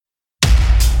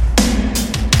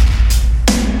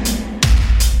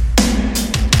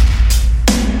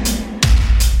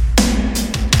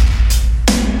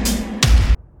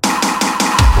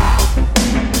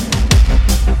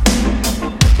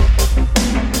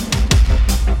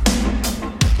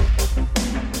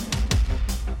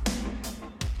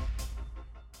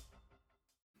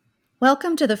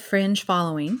Welcome to the Fringe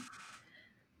Following.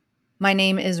 My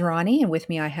name is Ronnie, and with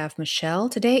me I have Michelle.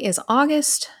 Today is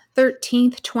August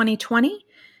 13th, 2020.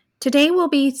 Today we'll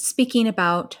be speaking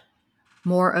about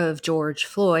more of George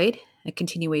Floyd, a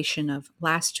continuation of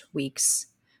last week's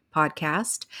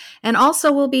podcast, and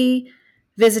also we'll be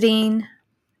visiting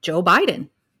Joe Biden,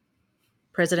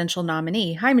 presidential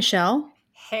nominee. Hi, Michelle.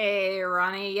 Hey,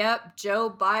 Ronnie. Yep, Joe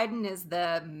Biden is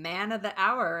the man of the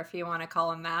hour, if you want to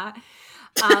call him that.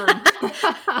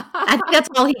 I think that's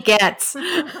all he gets.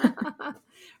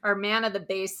 Or man of the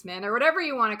basement, or whatever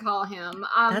you want to call him.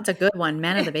 That's a good one,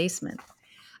 man of the basement.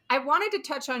 I wanted to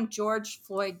touch on George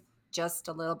Floyd just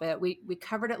a little bit. We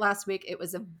covered it last week. It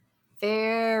was a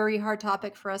very hard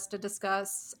topic for us to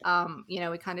discuss.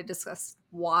 We kind of discussed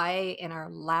why in our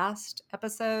last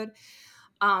episode.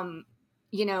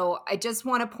 I just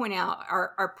want to point out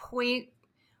our point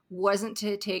wasn't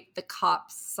to take the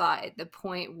cop's side. The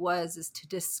point is to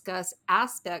discuss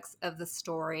aspects of the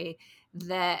story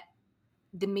that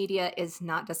the media is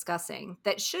not discussing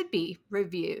that should be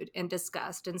reviewed and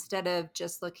discussed instead of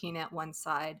just looking at one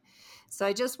side. So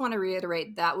I just want to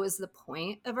reiterate that was the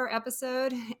point of our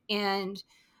episode. And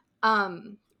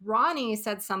Ronnie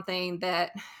said something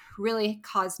that really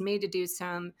caused me to do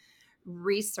some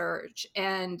research.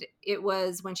 And it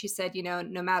was when she said,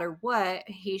 no matter what,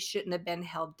 he shouldn't have been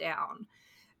held down,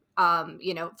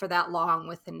 for that long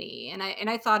with the knee. And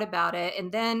I thought about it.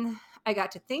 And then I got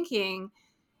to thinking,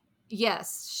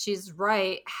 yes, she's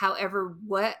right. However,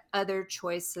 what other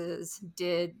choices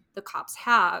did the cops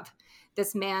have?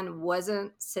 This man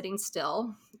wasn't sitting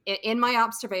still. In my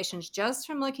observations, just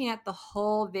from looking at the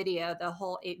whole video, the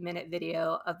whole 8-minute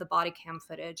video of the body cam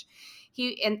footage,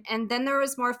 and then there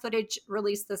was more footage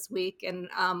released this week, and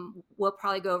we'll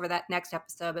probably go over that next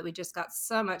episode. But we just got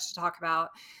so much to talk about.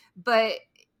 But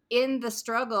in the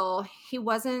struggle, he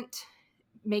wasn't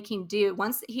making do.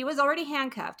 Once he was already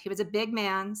handcuffed, he was a big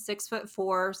man,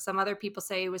 6'4". Some other people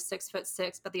say he was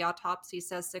 6'6", but the autopsy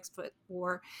says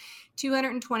 6'4",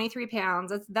 223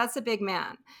 pounds. That's a big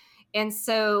man. And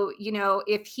so,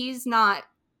 if he's not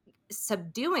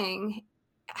subduing,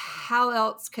 how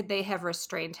else could they have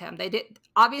restrained him?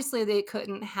 Obviously they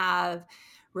couldn't have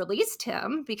released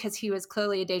him because he was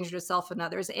clearly a danger to self and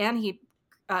others, and he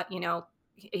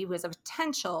was a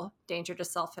potential danger to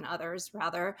self and others,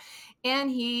 rather.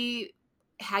 And he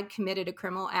had committed a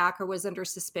criminal act or was under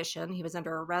suspicion. He was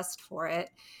under arrest for it.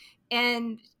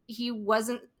 And he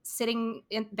wasn't sitting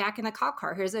back in the cop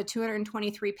car. Here's a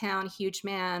 223-pound huge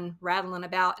man rattling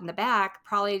about in the back,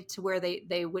 probably to where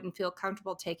they wouldn't feel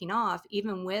comfortable taking off,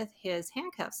 even with his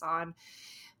handcuffs on.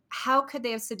 How could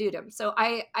they have subdued him? So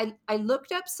I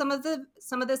looked up some of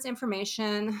this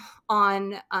information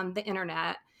on the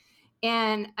internet.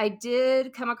 And I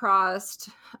did come across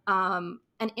an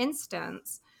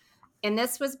instance, and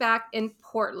this was back in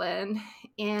Portland,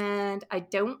 and I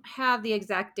don't have the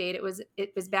exact date. It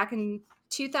was back in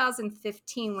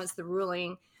 2015 was the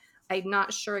ruling. I'm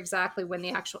not sure exactly when the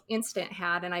actual incident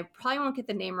had, and I probably won't get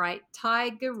the name right.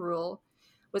 Ty Garul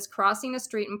was crossing a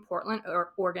street in Portland,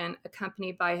 Oregon,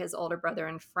 accompanied by his older brother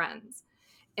and friends.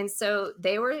 And so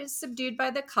they were subdued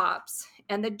by the cops,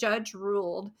 and the judge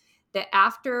ruled that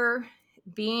after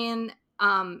being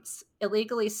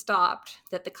illegally stopped,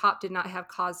 that the cop did not have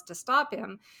cause to stop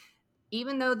him,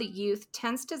 even though the youth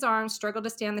tensed his arms, struggled to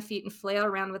stand on the feet, and flailed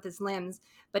around with his limbs,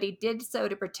 but he did so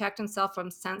to protect himself from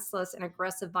senseless and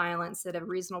aggressive violence that a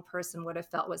reasonable person would have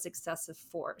felt was excessive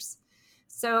force.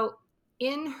 So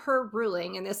in her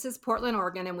ruling, and this is Portland,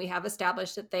 Oregon, and we have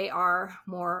established that they are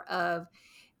more of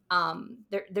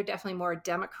they're definitely more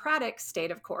democratic state,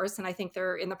 of course, and I think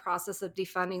they're in the process of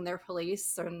defunding their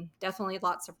police, and definitely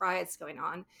lots of riots going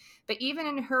on. But even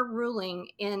in her ruling,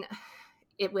 in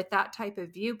it with that type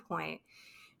of viewpoint,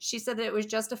 she said that it was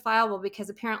justifiable because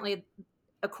apparently,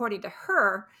 according to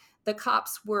her, the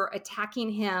cops were attacking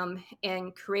him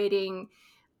and creating.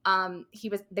 He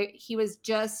was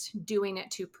just doing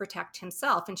it to protect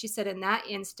himself, and she said in that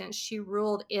instance, she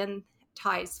ruled in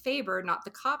Ty's favor, not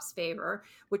the cops' favor,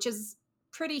 which is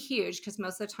pretty huge because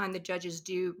most of the time the judges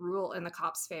do rule in the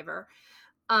cops' favor.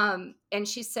 And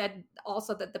she said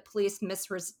also that the police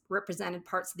misrepresented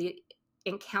parts of the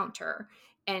encounter,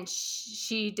 and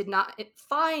she did not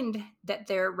find that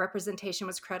their representation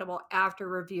was credible after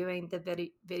reviewing the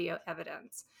video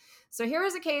evidence. So here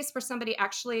is a case where somebody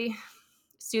actually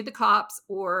sued the cops,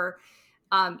 or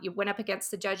you went up against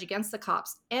the judge against the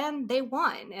cops, and they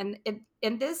won.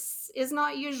 And this is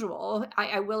not usual,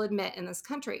 I will admit, in this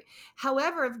country.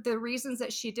 However, the reasons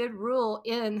that she did rule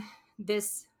in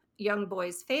this young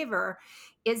boy's favor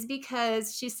is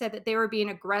because she said that they were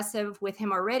being aggressive with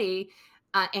him already,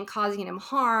 and causing him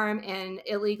harm and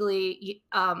illegally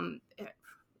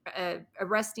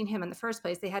arresting him in the first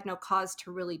place. They had no cause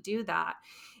to really do that.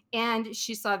 And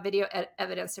she saw video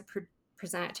evidence to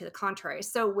present it to the contrary.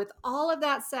 So, with all of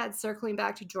that said, circling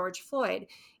back to George Floyd,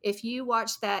 if you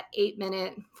watch that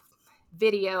 8-minute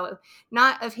video,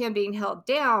 not of him being held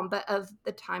down, but of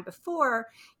the time before,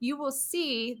 you will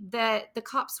see that the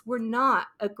cops were not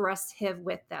aggressive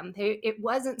with them. It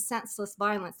wasn't senseless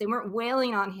violence. They weren't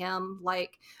wailing on him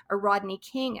like a Rodney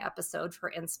King episode,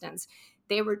 for instance.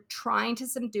 They were trying to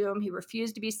subdue him. He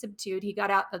refused to be subdued. He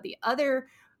got out of the other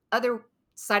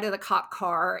side of the cop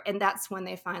car, and that's when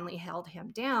they finally held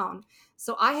him down.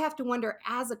 So I have to wonder,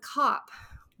 as a cop,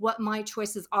 what my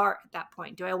choices are at that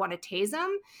point. Do I want to tase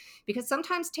him? Because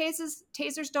sometimes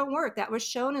tasers don't work. That was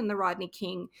shown in the Rodney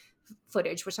King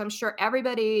footage, which I'm sure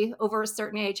everybody over a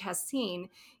certain age has seen.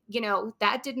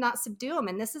 That did not subdue him.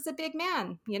 And this is a big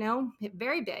man,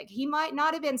 very big. He might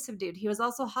not have been subdued. He was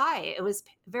also high. It was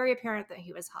very apparent that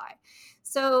he was high.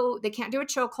 So they can't do a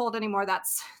chokehold anymore.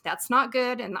 That's not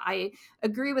good. And I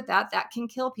agree with that. That can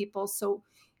kill people. So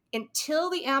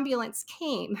until the ambulance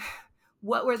came,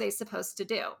 what were they supposed to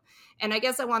do? And I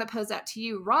guess I want to pose that to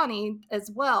you, Ronnie,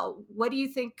 as well. What do you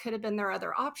think could have been their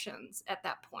other options at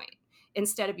that point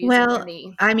instead of using their Well,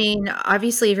 knee? I mean,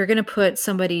 obviously, if you're going to put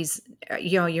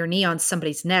your knee on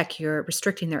somebody's neck, you're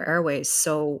restricting their airways.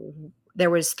 So there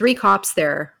was 3 cops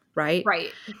there, right?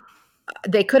 Right.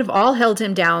 They could have all held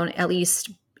him down at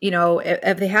least,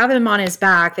 if they have him on his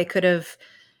back, they could have,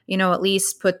 at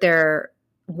least put their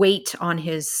weight on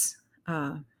his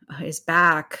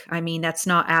back. I mean, that's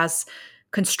not as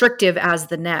constrictive as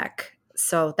the neck.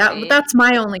 So Right. that's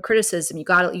my only criticism. You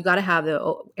got to have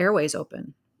the airways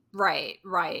open. Right.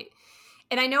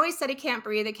 And I know he said he can't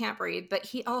breathe, but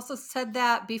he also said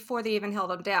that before they even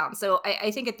held him down. So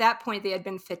I think at that point they had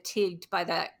been fatigued by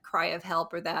that cry of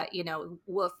help, or that,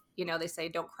 woof, they say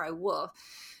don't cry wolf.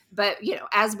 But,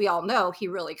 as we all know, he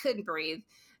really couldn't breathe.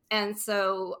 And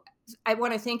so I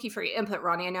want to thank you for your input,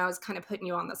 Ronnie. I know I was kind of putting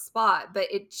you on the spot, but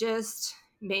it just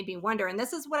made me wonder. And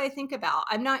this is what I think about.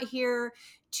 I'm not here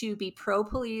to be pro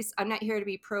police. I'm not here to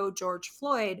be pro George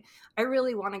Floyd. I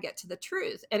really want to get to the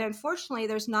truth. And unfortunately,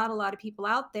 there's not a lot of people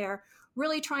out there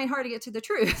really trying hard to get to the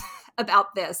truth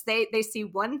about this. They see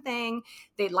one thing,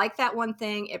 they like that one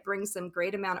thing, it brings them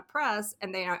great amount of press,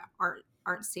 and they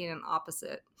aren't seeing an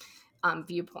opposite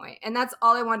viewpoint. And that's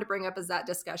all I wanted to bring up, is that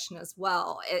discussion as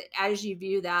well. As you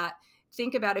view that,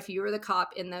 think about, if you were the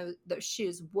cop in those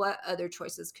shoes, what other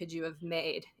choices could you have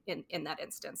made in that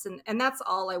instance? And that's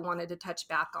all I wanted to touch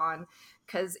back on,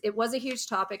 because it was a huge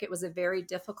topic. It was a very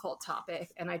difficult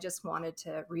topic, and I just wanted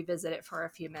to revisit it for a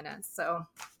few minutes. So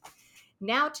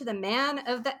now to the man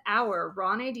of the hour.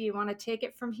 Ronnie, do you want to take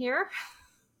it from here?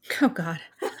 Oh, God.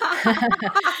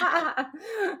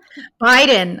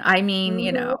 Biden. I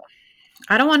mean,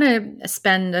 I don't want to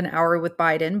spend an hour with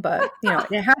Biden, but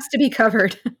it has to be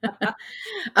covered.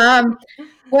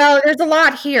 Well, there's a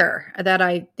lot here that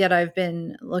I've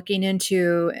been looking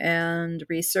into and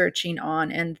researching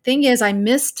on. And the thing is, I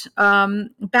missed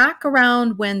back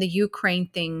around when the Ukraine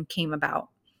thing came about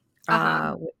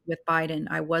with Biden.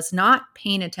 I was not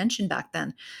paying attention back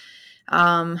then.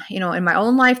 In my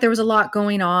own life, there was a lot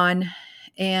going on,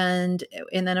 and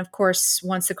then of course,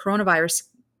 once the coronavirus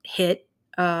hit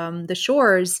the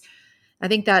shores, I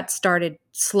think that started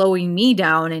slowing me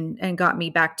down and got me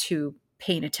back to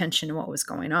paying attention to what was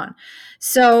going on.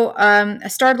 So I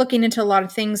started looking into a lot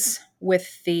of things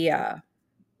with the,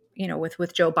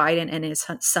 with Joe Biden and his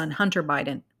son Hunter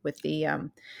Biden with the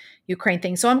Ukraine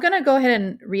thing. So I'm going to go ahead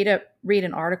and read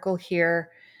an article here.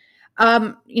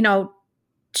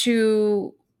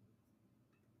 To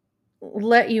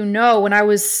let you know, when I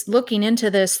was looking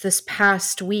into this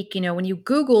past week, when you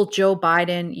Google Joe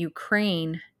Biden,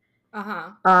 Ukraine,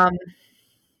 it's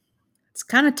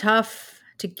kind of tough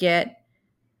to get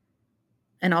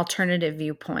an alternative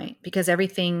viewpoint, because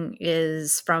everything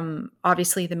is from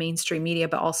obviously the mainstream media,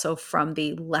 but also from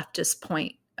the leftist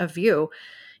point of view.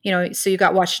 So you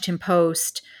got Washington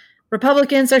Post.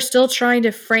 Republicans are still trying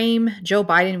to frame Joe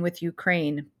Biden with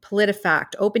Ukraine.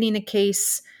 PolitiFact. Opening a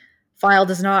case file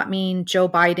does not mean Joe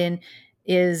Biden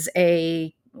is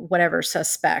a whatever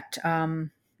suspect.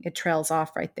 It trails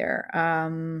off right there.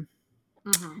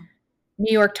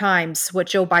 New York Times, what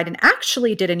Joe Biden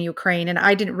actually did in Ukraine. And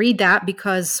I didn't read that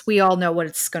because we all know what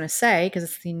it's going to say, because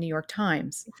it's the New York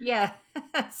Times. Yeah,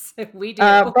 we do.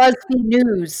 BuzzFeed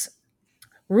News.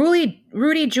 Rudy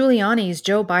Giuliani's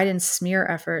Joe Biden's smear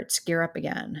efforts gear up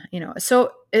again.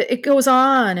 So it goes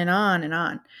on and on and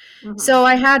on. So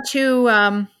I had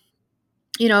to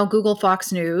Google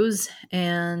Fox News,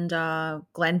 and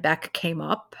Glenn Beck came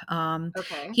up.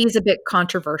 Okay. He's a bit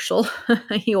controversial.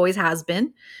 He always has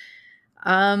been.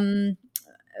 Um,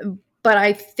 but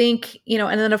I think,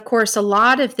 and then of course, a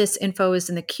lot of this info is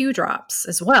in the Q drops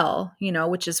as well,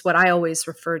 which is what I always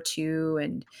refer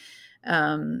to.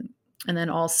 Um, and then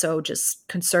also just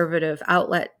conservative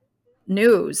outlet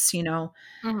news.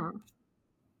 Hmm.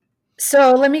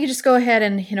 So let me just go ahead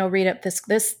and read up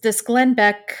this Glenn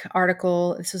Beck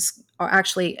article. This was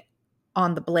actually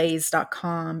on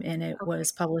theblaze.com, and it Okay.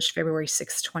 was published February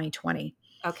 6, 2020.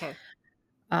 Okay.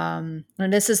 And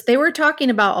they were talking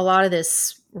about a lot of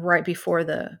this right before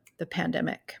the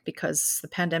pandemic, because the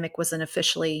pandemic wasn't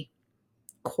officially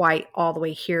quite all the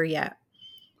way here yet,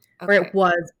 or Okay. it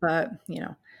was, but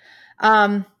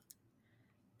Um,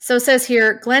 so it says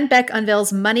here, Glenn Beck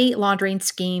unveils money laundering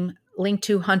scheme linked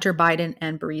to Hunter Biden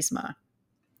and Burisma.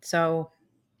 So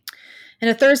in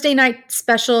a Thursday night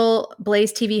special,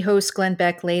 Blaze TV host Glenn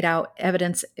Beck laid out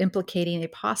evidence implicating a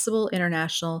possible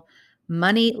international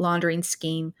money laundering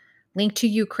scheme linked to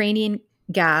Ukrainian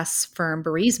gas firm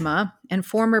Burisma and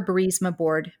former Burisma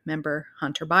board member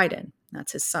Hunter Biden.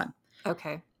 That's his son.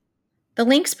 Okay. The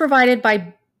links provided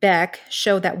by Beck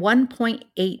show that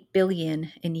 1.8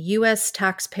 billion in US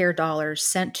taxpayer dollars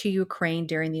sent to Ukraine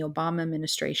during the Obama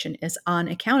administration is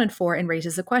unaccounted for, and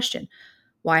raises the question,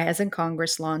 why hasn't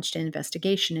Congress launched an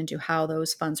investigation into how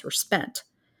those funds were spent?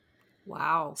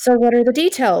 Wow. So what are the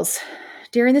details?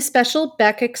 During the special,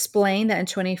 Beck explained that in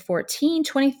 2014,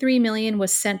 23 million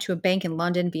was sent to a bank in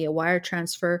London via wire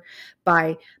transfer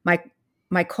by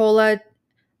Mykola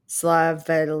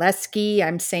Slaveleski,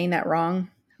 I'm saying that wrong,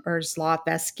 or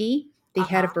Slavesky, the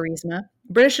head of Uh-huh. Burisma.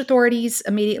 British authorities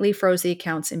immediately froze the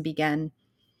accounts and began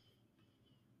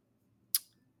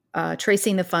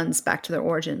tracing the funds back to their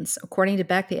origins. According to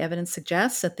Beck, the evidence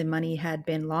suggests that the money had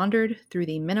been laundered through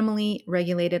the minimally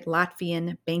regulated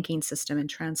Latvian banking system and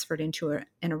transferred into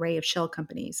an array of shell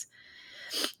companies.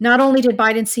 Not only did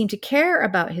Biden seem to care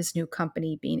about his new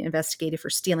company being investigated for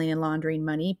stealing and laundering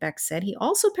money, Beck said, he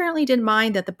also apparently didn't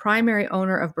mind that the primary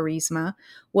owner of Burisma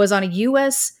was on a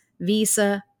U.S.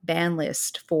 visa ban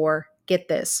list for, get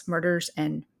this, murders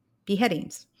and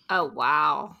beheadings. Oh,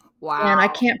 wow. And I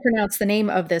Wow. can't pronounce the name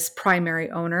of this primary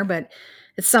owner, but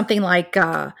it's something like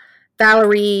Valery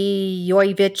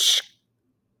Yoyevich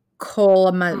Hmm.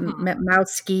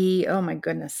 Kolomowski. Oh my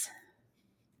goodness.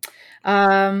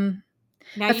 Um,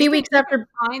 Now a few weeks you can after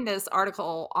find this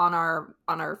article on our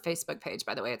Facebook page,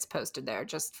 by the way. It's posted there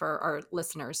just for our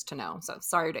listeners to know. So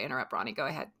sorry to interrupt, Ronnie. Go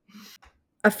ahead.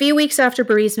 A few weeks after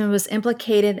Burisma was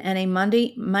implicated in a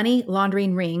money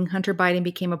laundering ring, Hunter Biden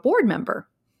became a board member.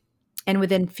 And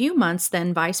within a few months,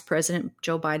 then Vice President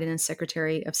Joe Biden and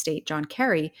Secretary of State John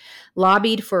Kerry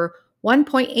lobbied for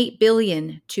 1.8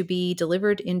 billion to be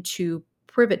delivered into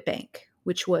Privat Bank,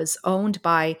 which was owned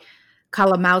by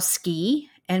Kolomowski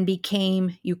and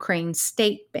became Ukraine's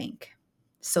state bank.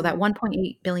 So that Mhm.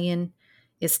 1.8 billion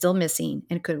is still missing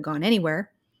and could have gone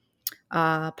anywhere,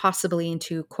 possibly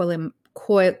into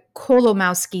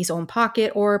Kolomowski's own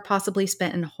pocket, or possibly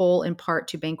spent in whole in part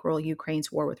to bankroll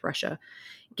Ukraine's war with Russia,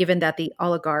 given that the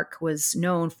oligarch was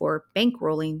known for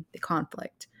bankrolling the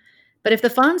conflict. But if the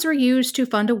funds were used to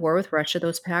fund a war with Russia,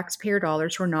 those taxpayer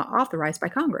dollars were not authorized by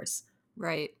Congress.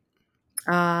 Right.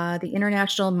 The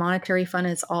International Monetary Fund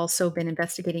has also been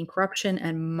investigating corruption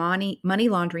and money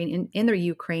laundering in the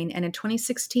Ukraine. And in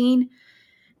 2016,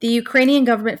 the Ukrainian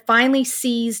government finally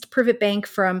seized Privat Bank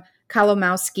from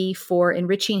Kolomowski for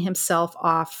enriching himself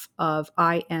off of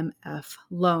IMF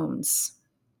loans.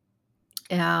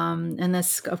 And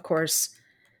this, of course,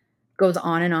 goes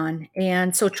on and on.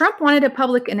 And so Trump wanted a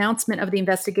public announcement of the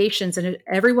investigations, and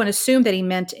everyone assumed that he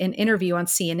meant an interview on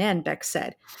CNN, Beck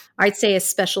said. I'd say a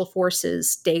special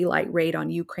forces daylight raid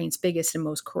on Ukraine's biggest and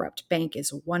most corrupt bank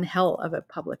is one hell of a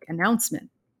public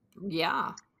announcement.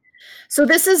 Yeah. So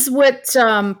this is what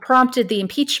prompted the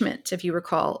impeachment, if you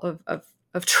recall,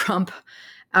 of Trump.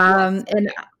 Yes. I And do.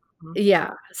 Mhm.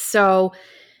 yeah, so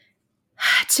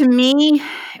to me,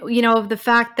 the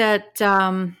fact that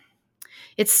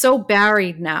it's so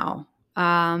buried now.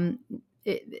 I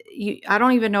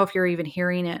don't even know if you're even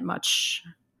hearing it much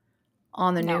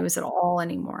on the No. news at all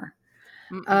anymore.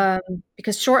 Mm-mm. Um,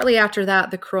 because shortly after that,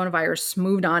 the coronavirus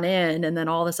moved on in, and then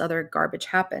all this other garbage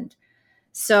happened.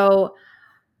 So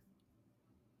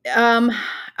um,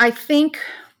 I think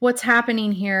what's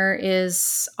happening here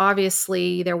is,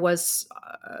 obviously there was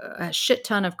a shit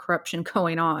ton of corruption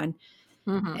going on.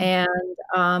 Mhm.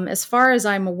 And as far as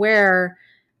I'm aware,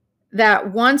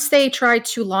 that once they tried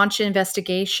to launch an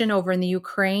investigation over in the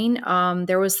Ukraine,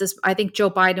 there was this, I think Joe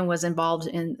Biden was involved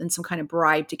in some kind of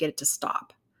bribe to get it to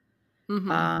stop.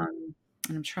 Mm-hmm.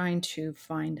 And I'm trying to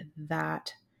find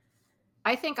that.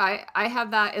 I think I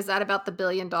have that. Is that about the $1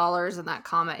 billion and that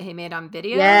comment he made on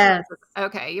video? Or Yes. is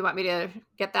okay, you want me to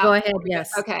get Go that ahead. before we go?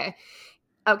 Yes. Okay.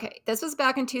 Okay. This was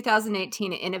back in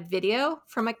 2018 in a video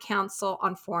from a council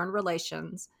on foreign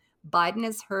relations. Biden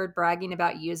is heard bragging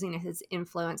about using his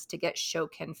influence to get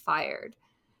Shokin fired,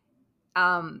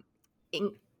 um,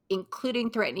 in,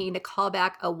 including threatening to call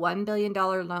back a $1 billion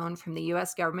loan from the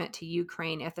U.S. government to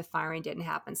Ukraine if the firing didn't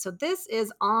happen. So this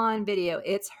is on video.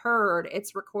 It's heard.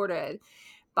 It's recorded.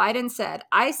 Biden said,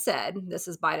 I said, this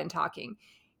is Biden talking,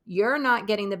 you're not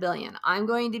getting the billion. I'm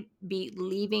going to be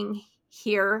leaving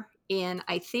here in,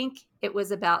 I think it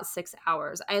was about 6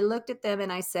 hours. I looked at them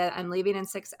and I said, I'm leaving in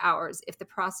 6 hours. If the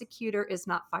prosecutor is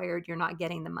not fired, you're not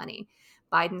getting the money.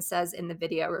 Biden says in the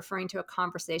video, referring to a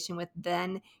conversation with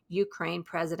then Ukraine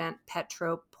President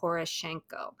Petro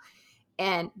Poroshenko.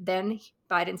 And then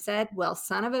Biden said, well,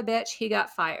 son of a bitch, he got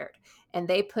fired. And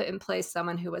they put in place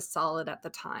someone who was solid at the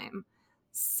time.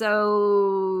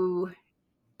 So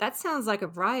that sounds like a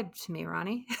bribe to me,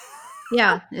 Ronnie.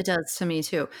 Yeah, it does to me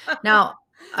too. Now,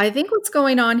 I think what's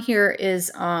going on here is,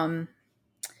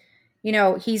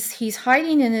 he's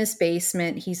hiding in his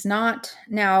basement. He's not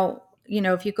now.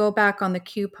 If you go back on the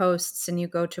Q posts and you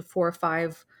go to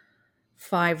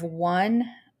 4551,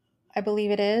 I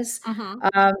believe it is.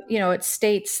 Mm-hmm. It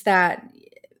states that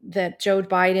Joe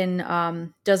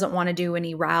Biden doesn't want to do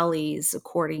any rallies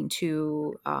according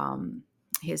to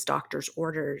his doctor's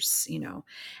orders. And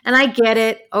I get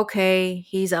it. Okay,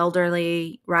 he's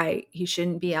elderly, right? He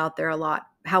shouldn't be out there a lot.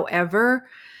 However,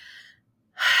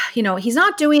 he's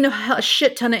not doing a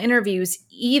shit ton of interviews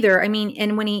either. I mean,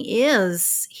 and when he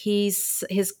is, his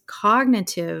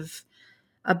cognitive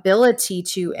ability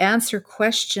to answer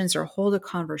questions or hold a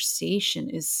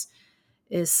conversation is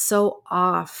so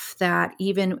off that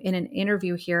even in an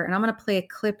interview here, and I'm going to play a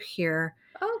clip here.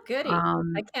 Oh, goody. I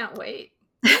Um, can't wait.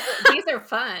 These are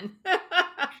fun.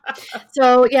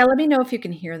 so yeah, let me know if you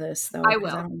can hear this though, I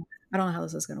because will. I don't know how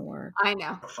this is going to work. I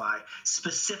know.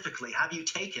 Specifically, have you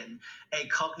taken a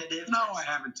cognitive No, I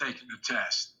haven't taken a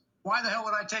test. Why the hell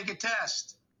would I take a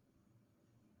test?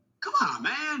 Come on,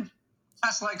 man.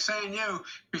 That's like saying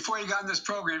before you got in this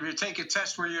program, you take a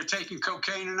test where you're taking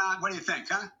cocaine or not. What do you think,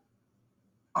 huh?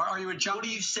 Are you a junkie? What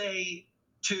do you say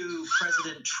to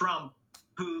President Trump,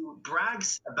 who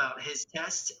brags about his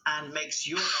test and makes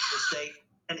your mental state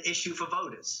an issue for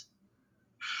voters?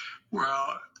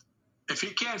 Well, if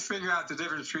he can't figure out the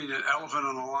difference between an elephant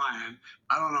and a lion,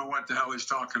 I don't know what the hell he's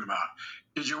talking about.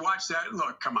 Did you watch that?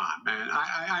 Look, come on, man.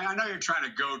 I know you're trying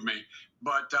to goad me,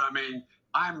 but I mean,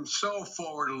 I'm so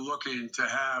forward looking to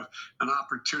have an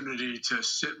opportunity to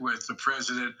sit with the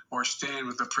president or stand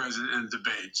with the president in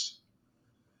debates.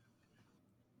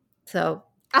 So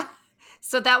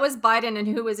that was Biden, and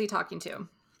who was he talking to?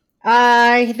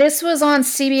 this was on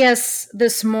CBS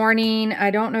this morning.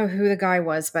 I don't know who the guy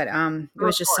was, but it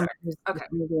was just somebody who was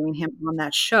interviewing him on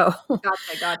that show.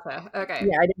 Gotcha. Okay.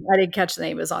 Yeah, I didn't catch the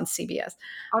name. It was on CBS.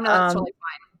 Oh no, that's totally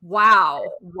fine. Wow.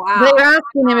 They were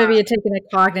asking him if he had taken a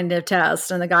cognitive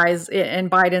test, and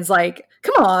and Biden's like,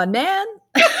 "Come on, man."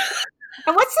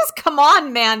 And what's this "come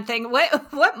on, man" thing?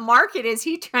 What market is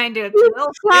he trying to appeal?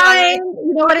 Trying,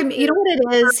 you know what I mean? You know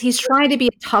what it is? He's trying to be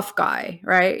a tough guy,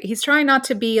 right? He's trying not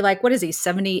to be like, what is he,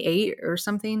 78 or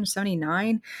something,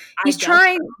 79? He's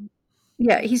trying,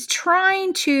 yeah, he's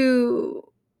trying to,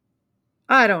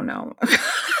 I don't know.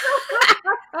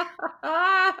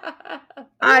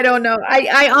 I don't know.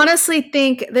 I honestly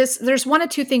think there's one of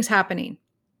two things happening.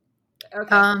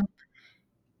 Okay.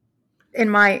 In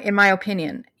my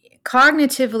opinion.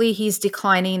 Cognitively, he's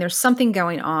declining. There's something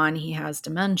going on. He has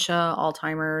dementia,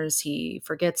 Alzheimer's. He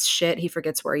forgets shit. He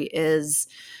forgets where he is.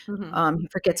 Mm-hmm. He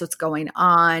forgets what's going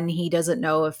on. He doesn't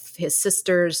know if his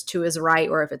sister's to his right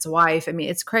or if it's wife. I mean,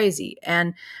 it's crazy.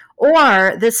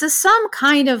 Or this is some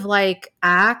kind of like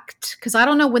act, because I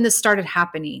don't know when this started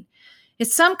happening.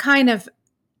 It's some kind of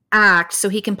act so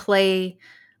he can play,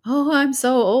 oh, I'm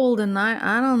so old and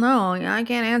I don't know. I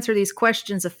can't answer these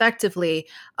questions effectively.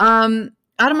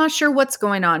 I'm not sure what's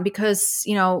going on because,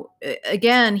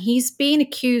 again, he's being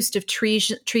accused of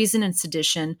treason and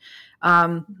sedition.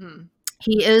 Mm-hmm.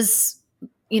 He is,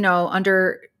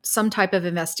 under some type of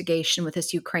investigation with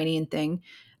this Ukrainian thing.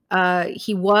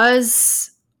 He was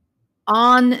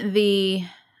on the,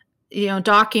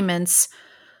 documents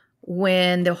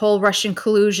when the whole Russian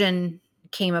collusion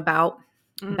came about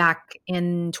back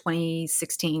in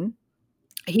 2016.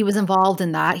 He was involved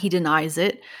in that. He denies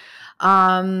it.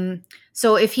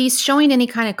 So if he's showing any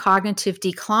kind of cognitive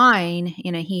decline,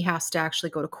 he has to actually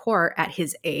go to court at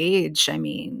his age. I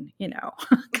mean,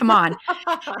 come on.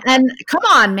 And come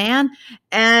on, man.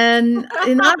 And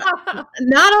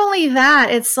not only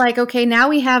that, it's like, okay, now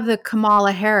we have the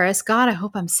Kamala Harris. God, I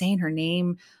hope I'm saying her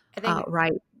name I think,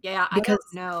 right. yeah, Because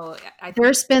I don't know. I think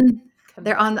there's been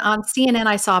there Camilla. on CNN,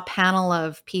 I saw a panel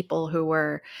of people who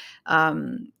were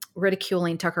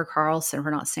ridiculing Tucker Carlson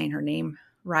for not saying her name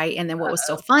right. And then what was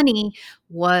so funny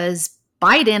was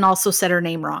Biden also said her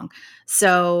name wrong.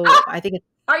 So I think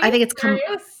Are you it's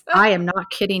serious? I am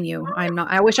not kidding you. I'm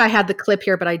not. I wish I had the clip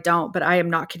here, but I don't. But I am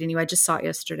not kidding you. I just saw it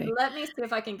yesterday. Let me see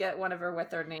if I can get one of her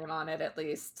with her name on it at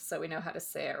least, so we know how to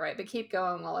say it right. But keep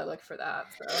going while I look for that.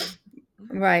 So.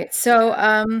 Right. So,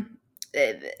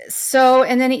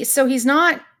 and then he's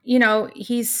not.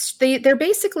 They're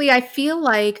basically. I feel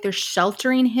like they're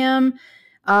sheltering him.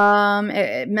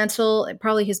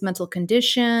 Probably his mental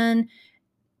condition.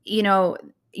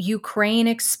 Ukraine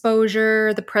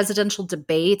exposure, the presidential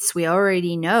debates. We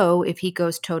already know if he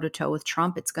goes toe to toe with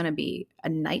Trump, it's going to be a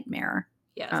nightmare.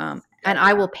 Yes. And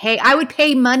I would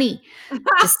pay money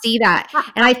to see that.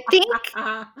 And I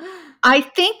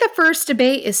think the first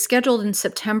debate is scheduled in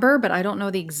September, but I don't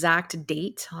know the exact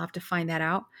date. I'll have to find that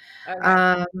out.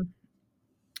 Okay.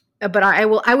 But I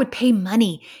would pay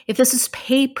money if this is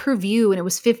pay-per-view and it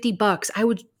was $50. I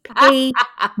would pay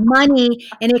money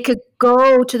and it could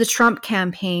go to the Trump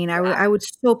campaign. I would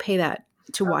still pay that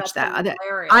to watch that.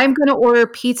 Hilarious. I'm going to order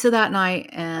pizza that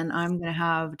night and I'm going to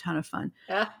have a ton of fun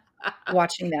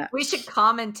watching that. We should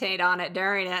commentate on it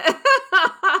during it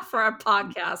for our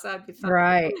podcast. That'd be fun.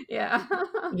 Right. Yeah.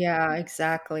 Yeah,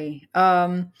 exactly.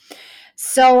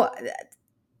 So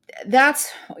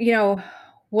that's,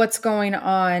 what's going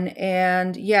on.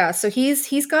 And yeah, so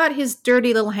he's got his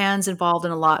dirty little hands involved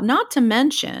in a lot, not to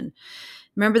mention,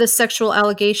 remember the sexual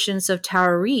allegations of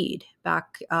Tara Reid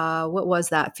back, what was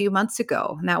that, a few months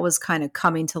ago? And that was kind of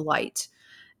coming to light.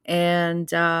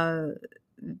 And not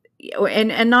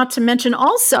to mention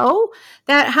also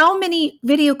that how many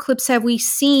video clips have we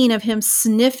seen of him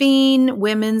sniffing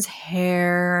women's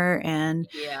hair and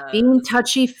being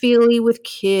touchy-feely with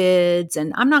kids?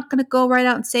 And I'm not going to go right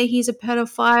out and say he's a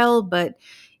pedophile, but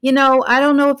I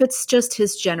don't know if it's just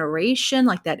his generation,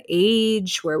 like that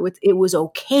age where it was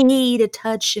okay to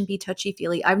touch and be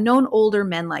touchy-feely. I've known older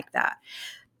men like that.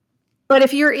 But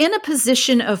if you're in a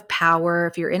position of power,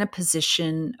 if you're in a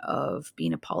position of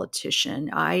being a politician,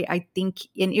 I think,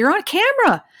 and you're on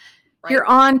camera, right. You're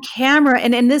on camera.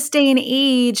 And in this day and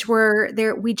age where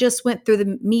we just went through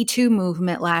the Me Too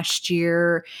movement last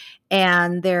year,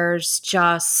 and there's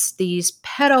just these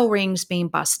pedo rings being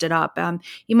busted up.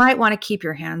 You might want to keep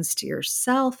your hands to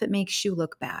yourself. It makes you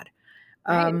look bad.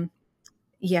 Right.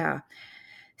 Yeah.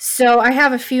 So I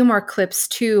have a few more clips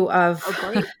too of...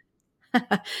 Oh, great.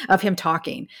 of him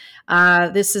talking.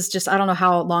 This is just, I don't know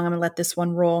how long I'm going to let this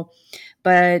one roll,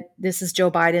 but this is Joe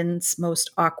Biden's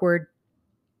most awkward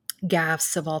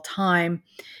gaffes of all time.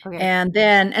 Okay. And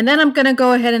then I'm going to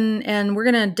go ahead and we're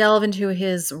going to delve into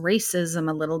his racism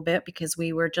a little bit, because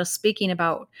we were just speaking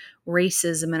about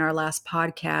racism in our last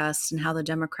podcast and how the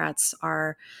Democrats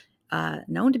are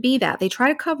known to be that. They try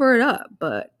to cover it up,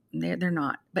 but they're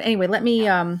not. But anyway, let me,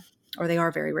 or they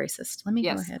are very racist. Let me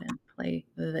go ahead and play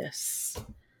this.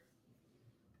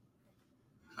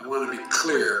 I want to be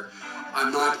clear.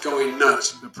 I'm not going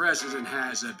nuts. The president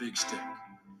has a big stick.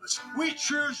 We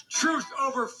choose truth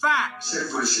over facts.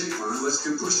 Shake my shake, man. Let's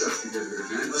do push-ups together,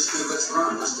 man. Let's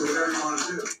run. Let's do whatever you want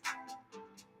to do.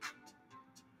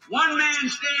 One man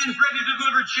stands ready to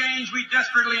deliver change we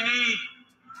desperately need.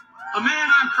 A man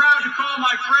I'm proud to call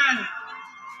my friend.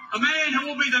 A man who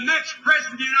will be the next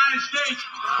president of the United States,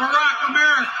 Barack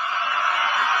America.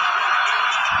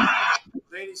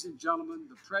 Ladies and gentlemen,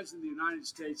 the President of the United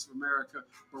States of America,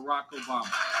 Barack Obama.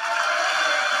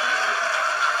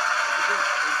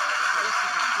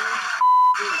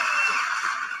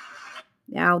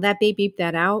 Now, that beep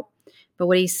that out, but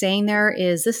what he's saying there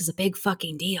is, this is a big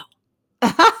fucking deal.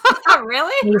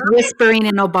 Really? He's whispering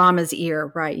in Obama's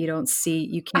ear, right? You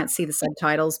can't see the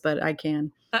subtitles, but I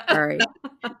can. All right.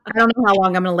 I don't know how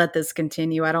long I'm going to let this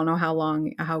continue. I don't know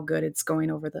how good it's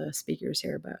going over the speakers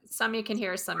here, but some you can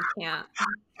hear, some can't.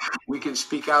 We can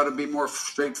speak out and be more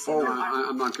straightforward.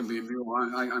 I'm not going to be a mule.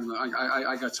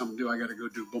 I got something to do. I got to go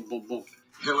do boom, boom, boom.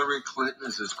 Hillary Clinton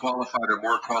is as qualified or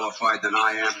more qualified than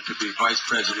I am to be vice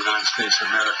president of the United States of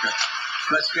America.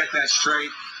 Let's get that straight.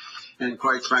 And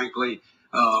quite frankly,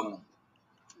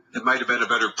 it might have been a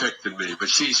better pick than me, but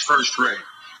she's first rate.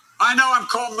 I know I'm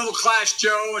called middle class,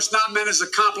 Joe. It's not meant as a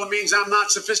compliment. It means I'm not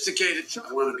sophisticated.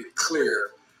 I want to be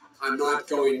clear. I'm not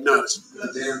going nuts. You're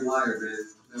a damn liar, man.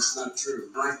 That's not true.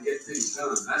 I can get things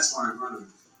done. That's why I'm running.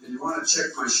 And you want to check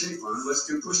my shape on it, let's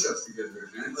do push-ups together,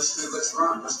 man. Let's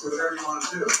run. Let's do whatever you want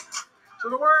to do. To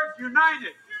the word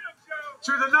united.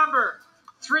 To the number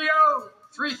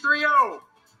 30330.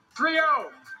 30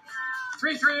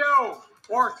 330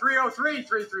 or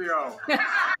 303-330 or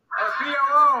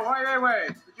BOO. Wait.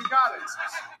 But you got it.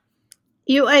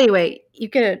 Anyway, you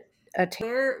get a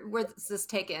Where was this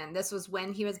taken? This was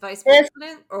when he was vice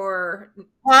president, or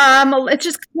it's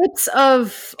just clips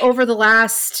of over the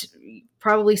last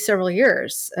probably several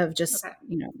years of just okay.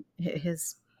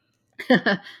 His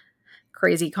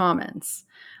crazy comments.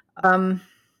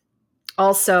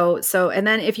 Also, and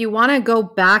then if you want to go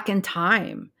back in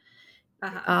time,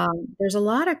 there's a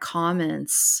lot of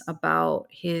comments about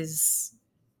his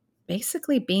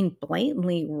basically being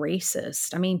blatantly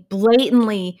racist. I mean,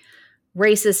 blatantly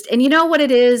racist. And you know what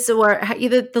it is, or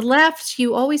the left,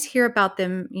 you always hear about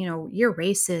them, you're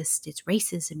racist, it's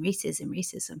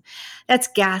racism. That's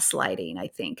gaslighting. I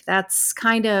think that's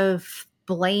kind of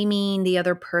blaming the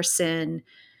other person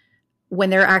when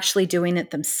they're actually doing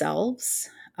it themselves.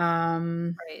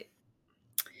 Right.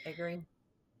 I agree.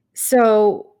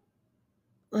 So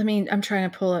I'm trying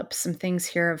to pull up some things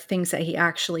here of things that he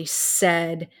actually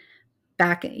said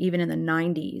back even in the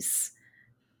 90s.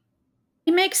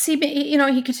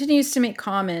 He continues to make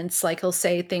comments, like he'll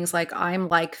say things like, I'm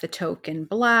like the token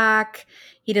black.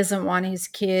 He doesn't want his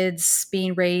kids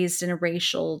being raised in a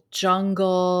racial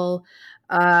jungle.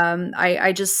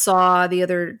 I just saw the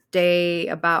other day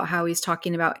about how he's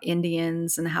talking about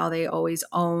Indians and how they always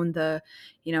own the,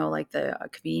 like the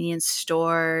convenience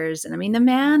stores. And I mean, the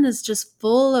man is just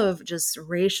full of just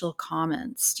racial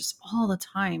comments just all the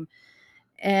time.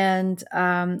 And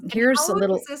here's a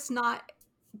little. Is this not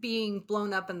being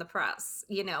blown up in the press?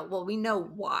 Well, we know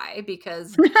why,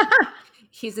 because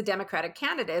he's a Democratic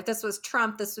candidate. If this was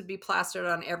Trump, this would be plastered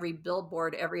on every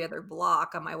billboard, every other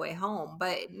block on my way home,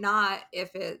 but not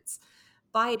if it's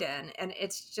Biden. And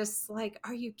it's just like,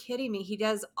 are you kidding me? He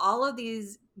does all of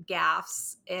these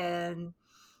gaffes and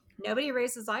nobody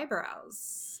raises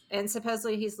eyebrows. And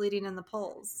supposedly he's leading in the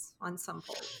polls, on some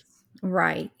polls.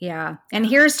 Right. Yeah. And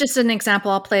here's just an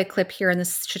example. I'll play a clip here and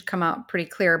this should come out pretty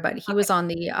clear, but he was on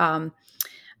the,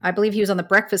 I believe he was on the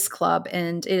Breakfast Club,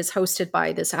 and it is hosted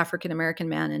by this African-American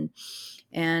man.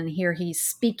 And here he's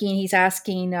speaking, he's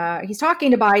asking, he's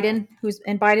talking to Biden,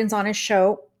 and Biden's on his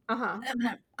show.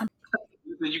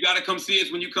 You got to come see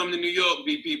us when you come to New York,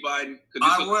 VP Biden.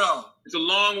 I will. It's a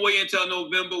long way until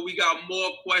November. We got more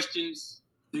questions.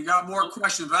 You got more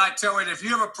questions, but I tell you, if you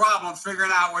have a problem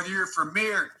figuring out whether you're for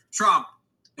me or Trump,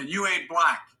 then you ain't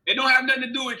black. It don't have nothing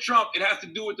to do with Trump. It has to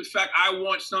do with the fact I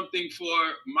want something for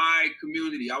my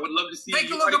community. I would love to see. Take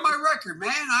a look at my record,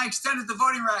 man. I extended the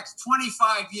voting rights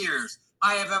 25 years.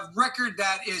 I have a record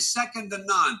that is second to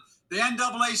none. The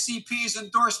NAACP has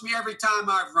endorsed me every time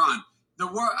I've run.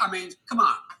 Come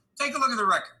on. Take a look at the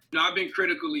record. I've been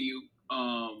critical of you.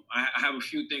 I have a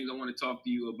few things I want to talk to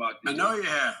you about. I know you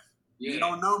have. Yeah. You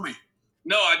don't know me.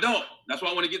 No, I don't. That's why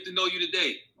I want to get to know you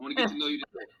today. I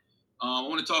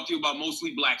want to talk to you about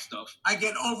mostly black stuff. I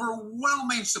get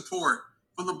overwhelming support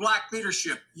from the black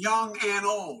leadership, young and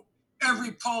old.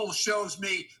 Every poll shows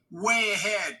me way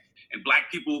ahead. And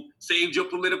black people saved your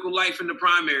political life in the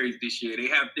primaries this year. They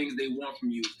have things they want from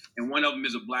you. And one of them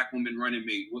is a black woman running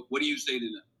mate. What do you say to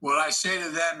them? What I say to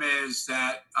them is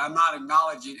that I'm not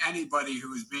acknowledging anybody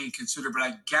who is being considered, but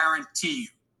I guarantee you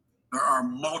there are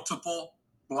multiple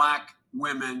black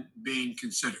women being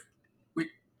considered.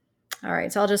 All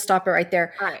right, so I'll just stop it right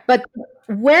there. All right. But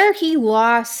where he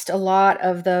lost a lot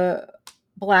of the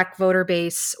black voter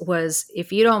base was,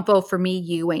 if you don't vote for me,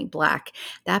 you ain't black.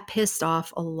 That pissed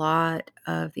off a lot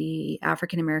of the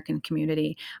African-American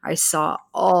community. I saw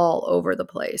all over the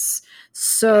place.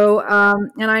 So,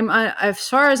 and as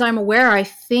far as I'm aware, I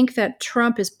think that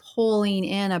Trump is pulling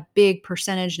in a big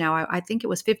percentage now. I think it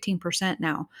was 15%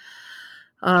 now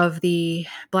of the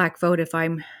black vote, if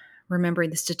I'm remembering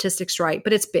the statistics right,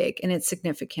 but it's big and it's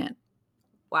significant.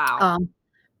 Wow.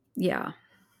 Yeah.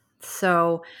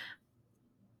 So,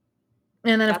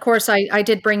 and then of course I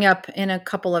did bring up in a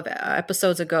couple of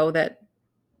episodes ago that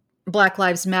Black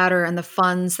Lives Matter and the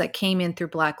funds that came in through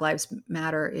Black Lives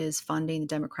Matter is funding the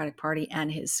Democratic Party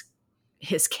and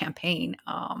his campaign.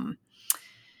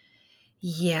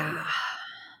 Yeah.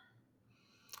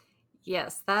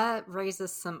 Yes, that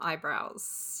raises some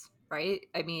eyebrows, right?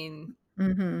 I mean,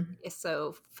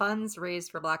 So funds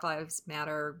raised for Black Lives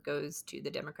Matter goes to the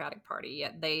Democratic Party.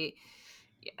 Yet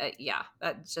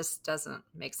that just doesn't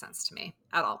make sense to me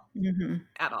at all.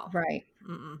 At all. Right.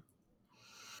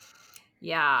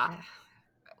 Yeah.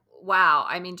 wow.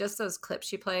 I mean, just those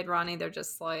clips you played, Ronnie, they're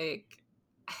just like,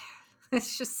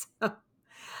 it's just so,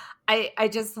 I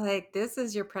just like, this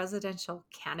is your presidential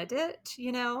candidate,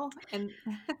 you know? And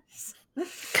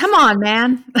Come on,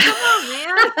 man. come on,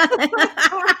 man.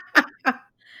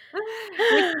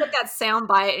 We can get that sound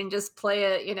bite and just play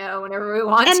it, you know, whenever we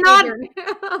want And to not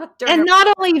during and a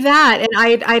not only that,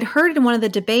 and I'd heard in one of the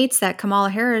debates that Kamala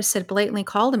Harris had blatantly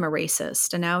called him a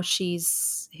racist, and now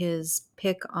she's his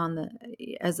pick on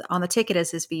the ticket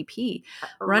as his VP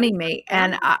running racist mate,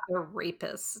 and and a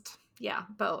rapist. Yeah,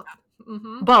 both.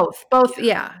 Mm-hmm. both,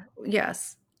 yeah,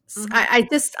 yes. Mm-hmm.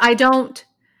 I don't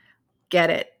get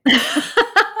it.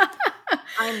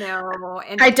 I know.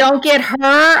 And I don't get her.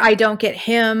 I don't get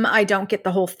him. I don't get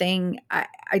the whole thing.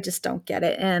 I just don't get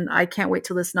it. And I can't wait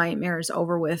till this nightmare is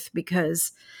over with,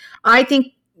 because I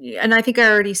think, and I think I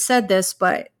already said this,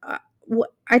 but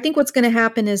I think what's going to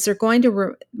happen is they're going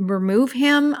to remove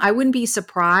him. I wouldn't be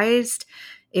surprised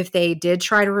if they did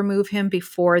try to remove him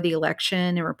before the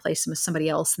election and replace him with somebody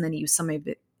else, and then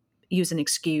use an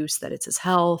excuse that it's his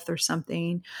health or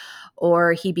something,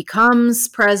 or he becomes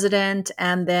president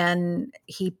and then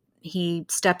he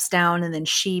steps down and then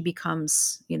she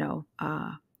becomes,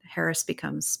 Harris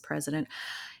becomes president.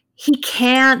 He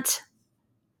can't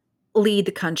lead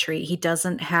the country. He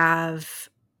doesn't have,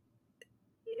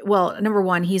 well, number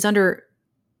one, he's under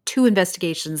 2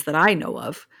 investigations that I know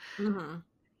of. mm-hmm.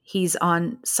 He's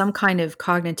on some kind of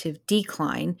cognitive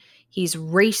decline. He's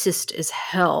racist as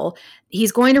hell.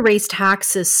 He's going to raise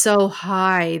taxes so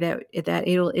high that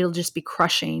it'll just be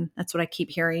crushing. That's what I keep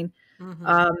hearing.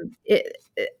 Mm-hmm.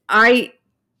 I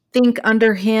think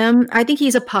under him, I think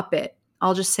he's a puppet.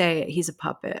 I'll just say it. He's a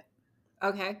puppet.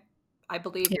 Okay. I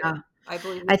believe Yeah. you. I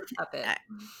believe I, you're a puppet.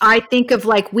 I think of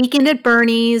like Weekend at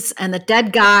Bernie's and the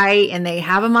dead guy, and they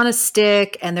have him on a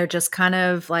stick and they're just kind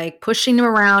of like pushing him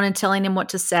around and telling him what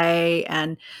to say.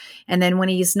 And then when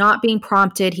he's not being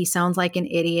prompted, he sounds like an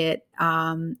idiot.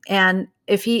 And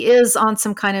if he is on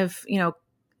some kind of,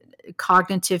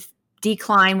 cognitive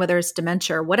decline, whether it's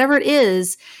dementia or whatever it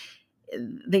is,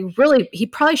 he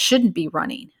probably shouldn't be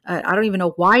running. I don't even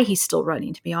know why he's still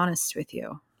running, to be honest with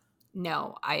you.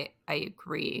 No, I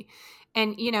agree.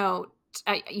 And,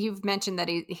 you've mentioned that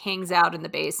he hangs out in the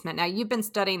basement. Now, you've been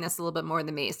studying this a little bit more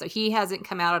than me. So he hasn't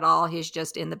come out at all. He's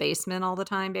just in the basement all the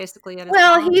time, basically.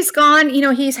 Well, he's gone.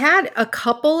 He's had a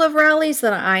couple of rallies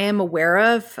that I am aware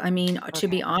of. I mean, to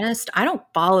be honest, I don't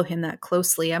follow him that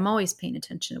closely. I'm always paying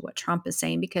attention to what Trump is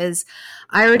saying because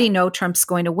I already know Trump's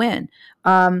going to win.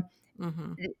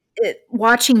 Mm-hmm.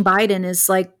 Watching Biden is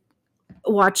like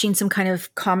watching some kind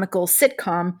of comical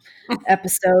sitcom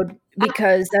episode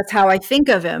because that's how I think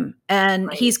of him. And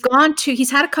Right.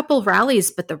 he's had a couple of rallies,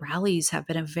 but the rallies have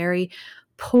been a very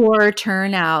poor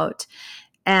turnout.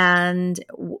 And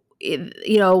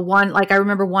one, like I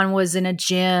remember one was in a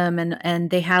gym and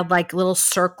they had like little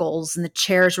circles and the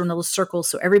chairs were in little circles.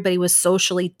 So everybody was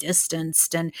socially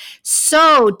distanced, and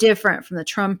so different from the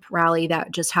Trump rally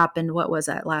that just happened. What was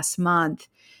that, last month?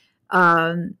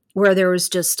 Where there was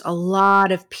just a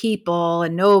lot of people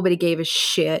and nobody gave a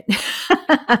shit.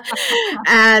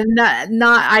 And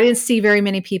I didn't see very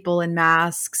many people in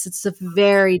masks. It's a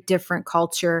very different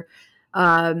culture.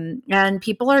 And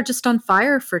people are just on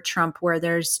fire for Trump, where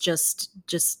there's just,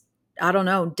 I don't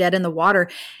know, dead in the water,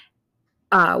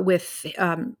 with,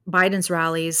 Biden's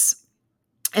rallies.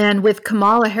 And with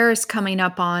Kamala Harris coming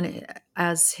up on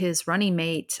as his running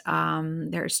mate,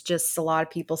 there's just a lot of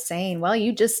people saying, well,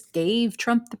 you just gave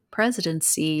Trump the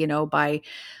presidency, by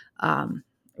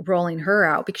rolling her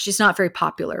out, because she's not very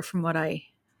popular from what I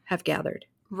have gathered.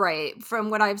 Right. From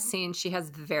what I've seen, she has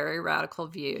very radical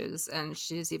views, and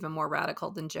she's even more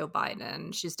radical than Joe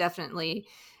Biden. She's definitely,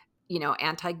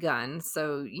 anti-gun.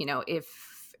 So,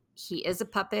 if he is a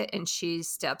puppet and she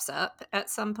steps up at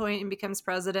some point and becomes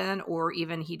president, or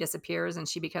even he disappears and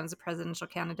she becomes a presidential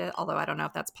candidate, although I don't know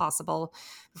if that's possible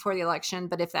before the election.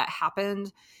 But if that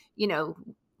happened,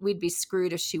 we'd be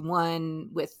screwed if she won,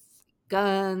 with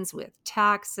guns, with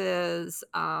taxes,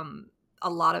 a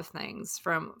lot of things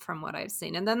from what I've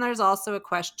seen. And then there's also a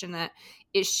question that,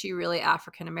 is she really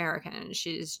African American?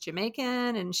 She's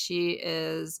Jamaican and she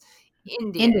is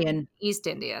Indian, East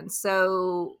Indian.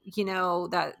 So,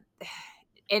 that,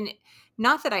 and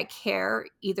not that I care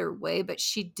either way, but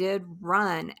she did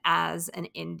run as an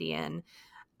Indian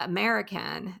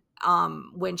American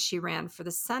when she ran for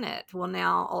the Senate. Well,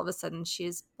 now all of a sudden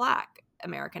she's Black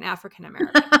American, African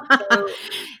American. So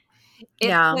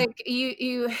it's like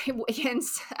you and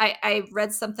I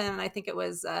read something, and I think it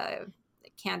was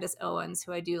Candace Owens,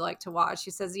 who I do like to watch.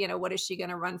 She says, what is she going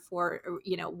to run for? Or,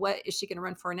 what is she going to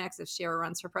run for next if she ever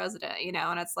runs for president?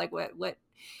 And it's like, what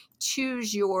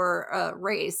choose your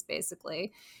race,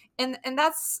 basically. And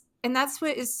that's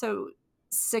what is so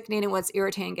sickening, and what's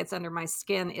irritating, gets under my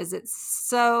skin, is it's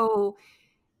so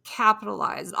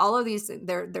capitalized. All of these,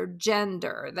 their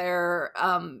gender,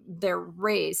 their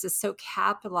race is so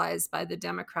capitalized by the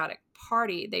Democratic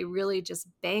Party. They really just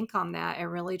bank on that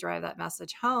and really drive that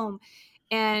message home.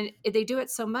 And they do it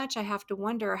so much, I have to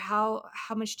wonder how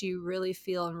much do you really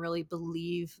feel and really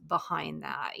believe behind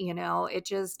that?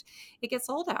 It gets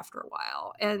old after a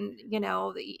while. And,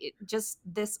 just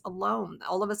this alone,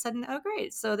 all of a sudden, oh,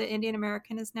 great. So the Indian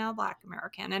American is now Black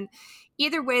American. And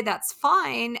either way, that's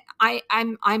fine.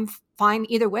 I'm fine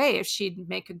either way if she'd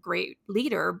make a great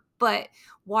leader. But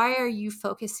why are you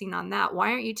focusing on that? Why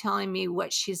aren't you telling me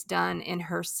what she's done in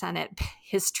her Senate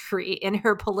history, in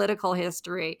her political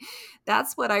history?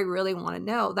 That's what I really want to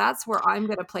know. That's where I'm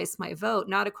going to place my vote,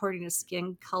 not according to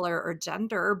skin color or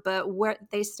gender, but what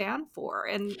they stand for.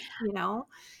 And,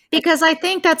 Because I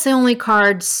think that's the only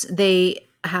cards they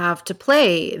have to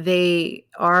play. They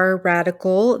are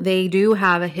radical. They do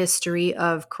have a history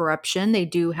of corruption. They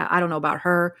do have, I don't know about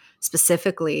her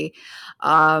specifically,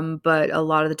 but a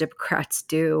lot of the Democrats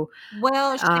do.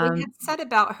 Well, they had said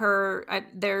about her,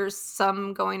 there's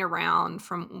some going around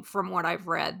from what I've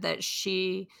read that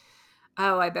she,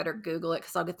 I better Google it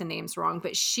because I'll get the names wrong,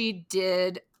 but she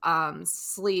did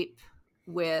sleep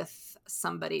with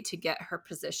somebody to get her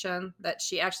position, that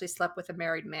she actually slept with a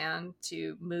married man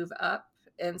to move up.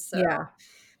 And so, Yeah.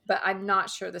 but I'm not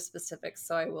sure the specifics,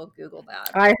 so I will Google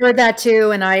that. I heard that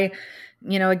too. And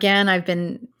again, I've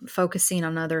been focusing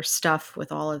on other stuff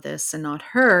with all of this and not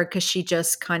her, because she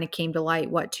just kind of came to light,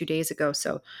 2 days ago.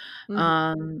 So,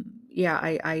 yeah,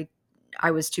 I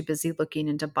was too busy looking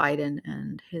into Biden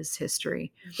and his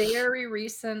history. Very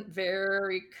recent,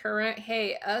 very current.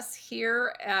 Hey, us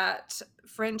here at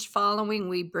Fringe Following,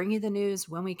 we bring you the news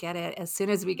when we get it, as soon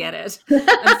as we get it.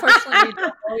 Unfortunately, we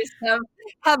don't always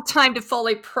have time to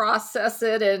fully process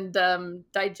it and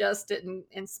digest it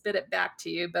and spit it back to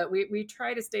you. But we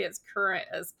try to stay as current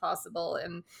as possible.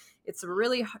 And it's a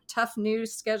really tough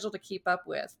news schedule to keep up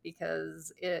with,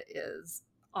 because it is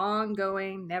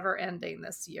ongoing, never ending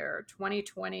this year.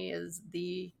 2020 is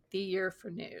the year for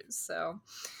news. So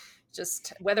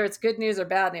just whether it's good news or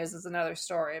bad news is another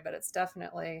story, but it's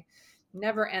definitely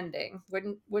never ending.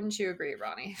 Wouldn't you agree,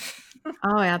 Ronnie?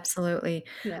 Oh, absolutely.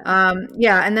 Yeah.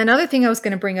 Yeah. And then other thing I was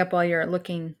going to bring up while you're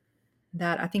looking,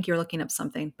 that I think you're looking up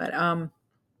something, but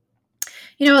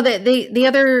the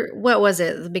other, what was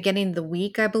it? The beginning of the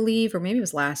week, I believe, or maybe it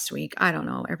was last week. I don't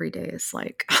know. Every day is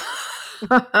like,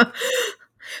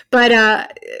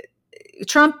 but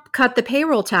Trump cut the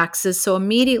payroll taxes. So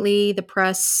immediately the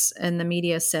press and the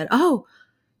media said, oh,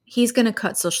 he's going to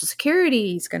cut Social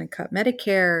Security, he's going to cut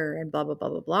Medicare, and blah, blah, blah,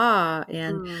 blah, blah.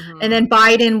 And then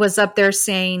Biden was up there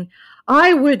saying,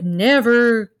 I would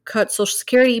never cut Social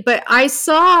Security. But I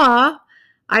saw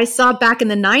back in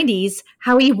the 90s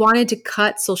how he wanted to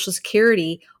cut Social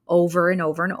Security over and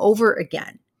over and over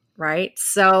again. Right.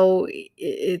 So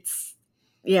it's,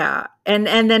 yeah. And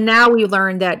then now we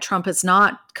learned that Trump is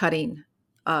not cutting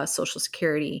Social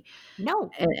Security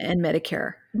and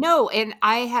Medicare. No, and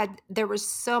there was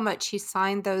so much. He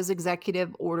signed those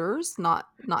executive orders not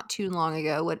too long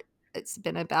ago. It's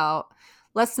been about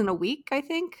less than a week, I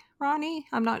think, Ronnie.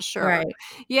 I'm not sure. Right.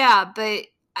 Yeah, but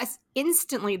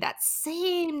instantly that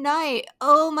same night,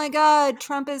 oh my God,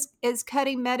 Trump is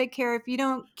cutting Medicare. If you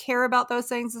don't care about those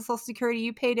things, the Social Security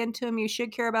you paid into them, you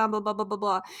should care about them, blah, blah, blah, blah,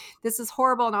 blah. This is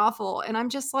horrible and awful. And I'm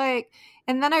just like,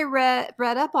 and then I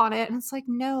read up on it, and it's like,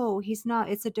 no, he's not.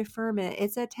 It's a deferment.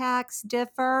 It's a tax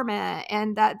deferment.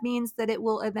 And that means that it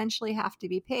will eventually have to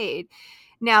be paid.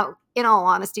 Now, in all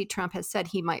honesty, Trump has said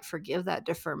he might forgive that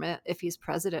deferment if he's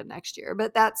president next year,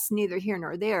 but that's neither here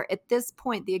nor there. At this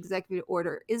point, the executive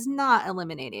order is not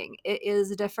eliminating. It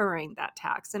is deferring that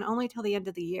tax, and only till the end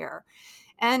of the year.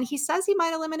 And he says he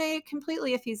might eliminate it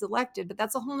completely if he's elected, but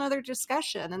that's a whole nother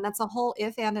discussion. And that's a whole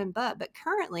if, and but. But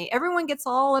currently, everyone gets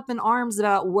all up in arms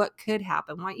about what could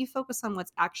happen. Why don't you focus on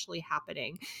what's actually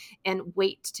happening and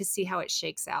wait to see how it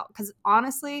shakes out? Because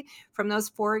honestly, from those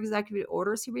 4 executive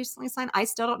orders he recently signed, I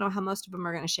still don't know how most of them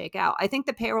are going to shake out. I think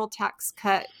the payroll tax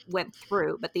cut went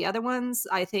through, but the other ones,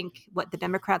 I think the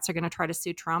Democrats are going to try to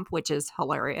sue Trump, which is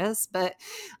hilarious. But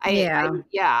they're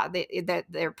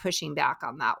pushing back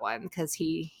on that one because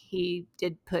he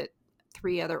did put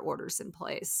 3 other orders in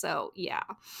place. So yeah,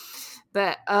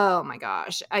 but oh my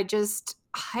gosh,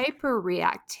 hyper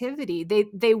reactivity.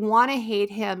 They want to hate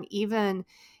him even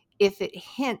if it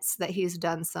hints that he's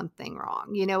done something wrong.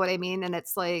 You know what I mean? And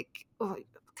it's like, oh,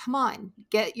 come on,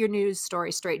 get your news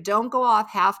story straight. Don't go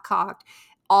off half-cocked,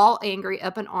 all angry,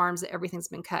 up in arms that everything's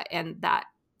been cut. And that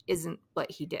isn't what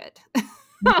he did.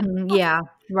 Yeah,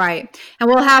 right. And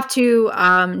we'll have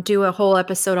to do a whole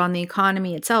episode on the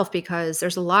economy itself because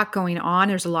there's a lot going on.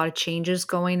 There's a lot of changes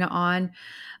going on.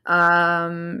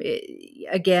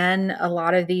 Again, a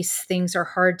lot of these things are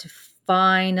hard to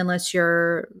find unless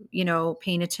you're,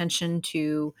 paying attention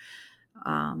to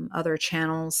other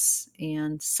channels.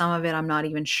 And some of it, I'm not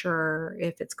even sure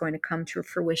if it's going to come to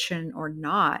fruition or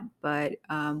not. But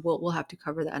we'll have to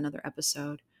cover that in another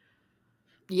episode.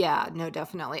 Yeah, no,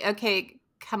 definitely. Okay,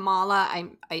 Kamala,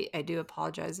 I do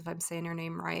apologize if I'm saying her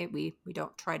name right. We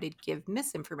don't try to give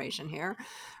misinformation here,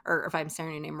 or if I'm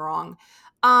saying your name wrong.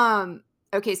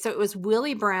 Okay, so it was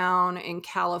Willie Brown in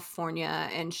California,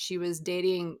 and she was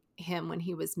dating him when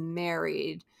he was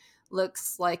married.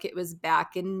 Looks like it was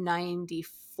back in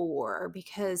 '94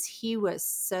 because he was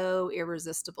so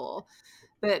irresistible.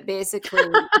 But basically,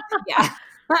 yeah.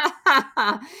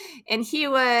 And he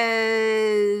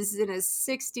was in his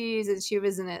 60s and she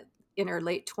was in her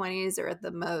late 20s or at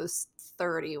the most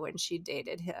 30 when she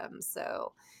dated him.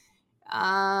 So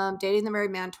dating the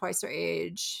married man twice her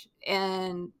age.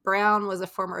 And Brown was a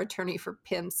former attorney for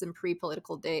pimps in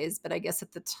pre-political days, but I guess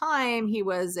at the time he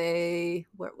was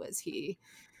what was he?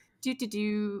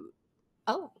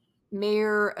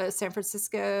 Mayor of San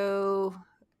Francisco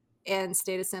and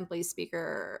State Assembly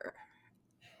Speaker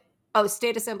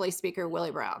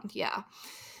Willie Brown. Yeah.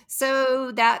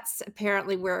 So that's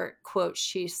apparently where, quote,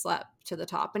 she slept to the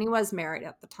top. And he was married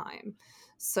at the time.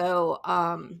 So,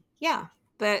 yeah,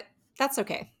 but that's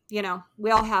okay.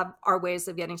 We all have our ways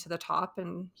of getting to the top.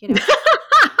 And,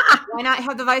 why not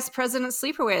have the vice president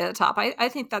sleep her way to the top? I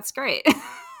think that's great.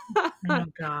 Oh,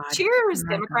 God. Cheers, Oh,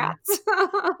 Democrats.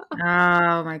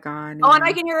 Oh, my God. Oh, Yeah. and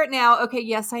I can hear it now. Okay,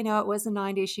 yes, I know it was the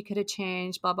 90s. She could have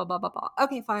changed, blah, blah, blah, blah, blah.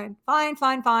 Okay, fine.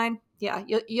 Yeah,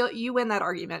 you win that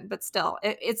argument, but still,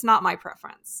 it's not my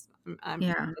preference. I'm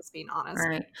just being honest.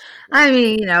 Right. I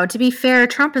mean, to be fair,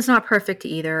 Trump is not perfect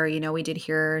either. We did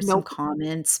hear some Nope.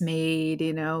 comments made,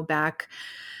 back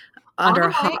On under the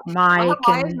a hot mic, on the mic.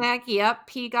 live And mic, yep,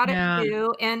 he got it yeah,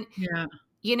 too. And yeah.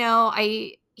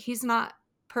 he's not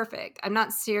perfect. I'm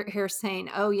not here saying,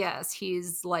 oh yes,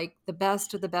 he's like the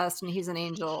best of the best and he's an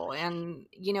angel. And,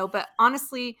 but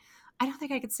honestly, I don't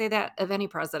think I could say that of any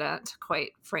president,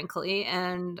 quite frankly,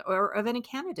 or of any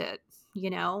candidate,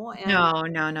 and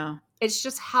No. it's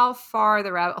just how far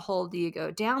the rabbit hole do you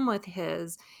go down with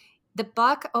the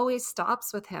buck always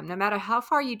stops with him. No matter how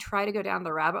far you try to go down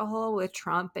the rabbit hole with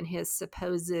Trump and his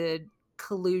supposed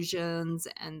collusions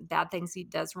and bad things he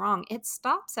does wrong, it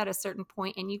stops at a certain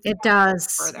point and you It can't go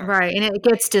does, further. right? And it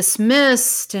gets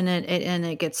dismissed, and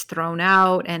it gets thrown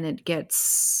out, and it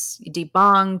gets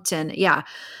debunked, and yeah.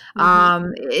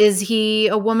 Is he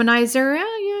a womanizer?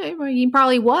 Yeah, well, he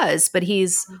probably was, but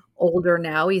he's older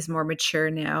now. He's more mature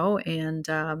now, and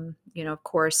of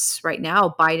course, right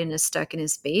now Biden is stuck in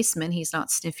his basement. He's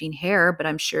not sniffing hair, but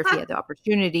I'm sure if he had the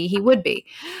opportunity, he would be.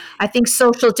 I think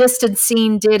social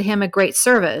distancing did him a great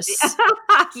service.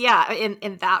 Yeah,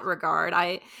 in that regard,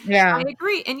 I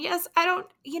agree. And yes, I don't,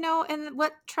 and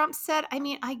what Trump said, I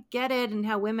mean, I get it, and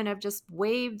how women have just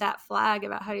waved that flag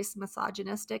about how he's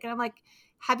misogynistic, and I'm like,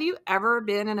 have you ever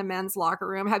been in a men's locker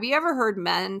room? Have you ever heard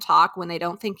men talk when they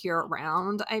don't think you're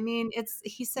around? I mean,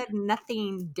 he said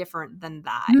nothing different than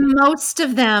that. Most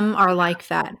of them are like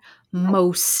that.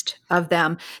 Most of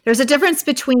them. There's a difference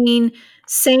between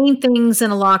saying things in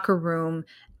a locker room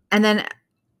and then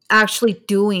actually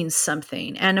doing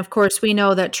something. And of course, we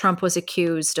know that Trump was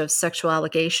accused of sexual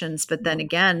allegations, but then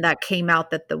again, that came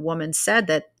out that the woman said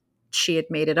that she had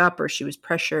made it up or she was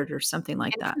pressured or something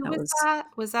like And that. who was that?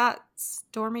 Was that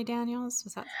Stormy Daniels?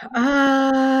 Was that?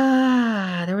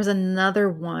 There was another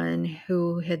one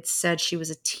who had said she was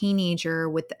a teenager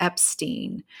with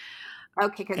Epstein.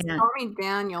 Okay, because Stormy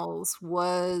Daniels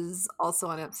was also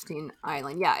on Epstein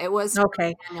Island. Yeah, it was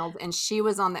Okay. Daniels, and she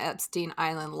was on the Epstein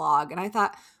Island log. And I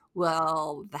thought,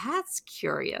 well, that's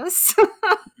curious.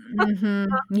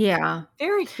 Yeah.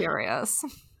 Very curious.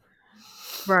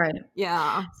 Right.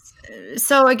 Yeah.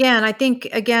 So again, I think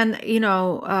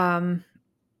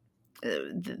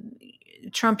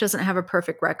Trump doesn't have a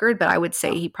perfect record, but I would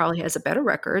say he probably has a better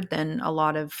record than a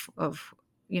lot of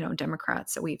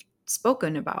Democrats that we've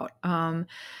spoken about. And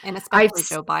especially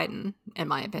Joe Biden, in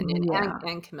my opinion,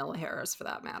 and Kamala Harris for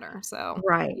that matter. So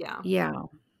right. Yeah.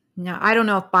 Now, I don't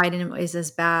know if Biden is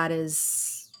as bad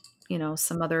as,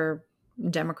 some other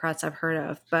Democrats I've heard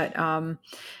of, but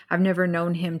I've never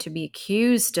known him to be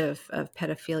accused of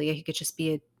pedophilia. He could just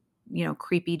be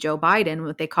creepy Joe Biden,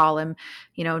 what they call him,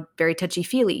 very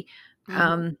touchy-feely.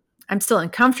 Mhm. I'm still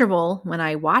uncomfortable when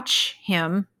I watch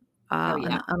him Oh,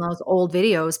 yeah. on those old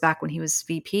videos back when he was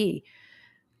VP.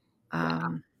 Yeah.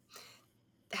 Um,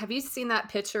 Have you seen that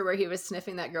picture where he was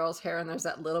sniffing that girl's hair and there's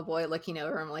that little boy looking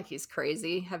over him like he's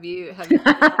crazy? Have you seen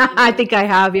that I meme? think I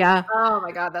have, yeah. Oh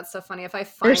my God, that's so funny. If I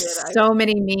find it, There's so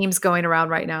many memes going around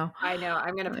right now. I know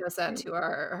I'm going to post that to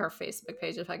our Facebook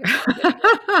page if I can find it.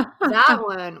 But that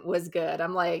one was good.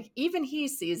 I'm like, even he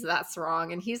sees that's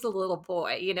wrong, and he's a little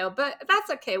boy, but that's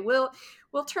okay. We'll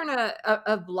turn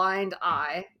a blind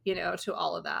eye, to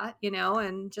all of that,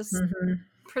 and just Mhm.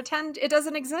 pretend it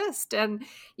doesn't exist. And,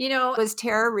 was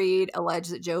Tara Reid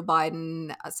alleged that Joe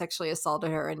Biden sexually assaulted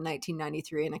her in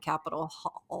 1993 in a Capitol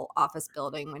Hall office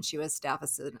building when she was staff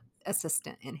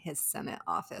assistant in his Senate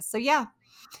office. So, yeah.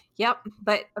 Yep.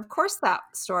 But of course, that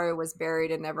story was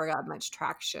buried and never got much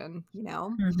traction.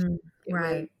 Mhm. It was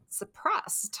Right.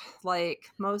 suppressed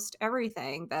like most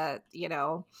everything that,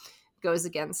 goes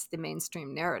against the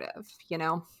mainstream narrative,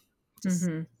 just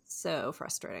Mhm. so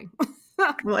frustrating.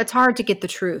 Well, it's hard to get the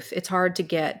truth. It's hard to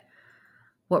get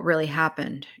what really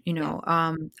happened. Yeah.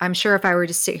 I'm sure if I were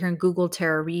to sit here and Google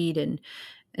Tara Reid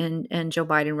and Joe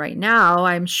Biden right now,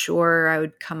 I'm sure I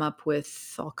would come up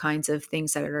with all kinds of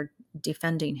things that are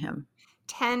defending him.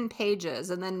 10 pages,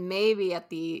 and then maybe at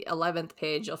the 11th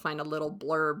page you'll find a little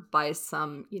blurb by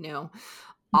some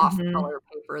off Mhm. color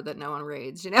paper that no one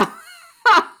reads.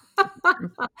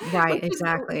 Right, Which is,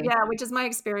 exactly. yeah, which is my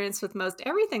experience with most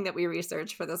everything that we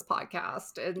research for this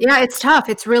podcast. And Yeah, it's tough.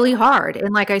 It's really hard.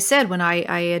 And like I said, when I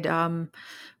had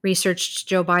researched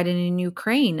Joe Biden in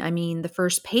Ukraine, I mean, the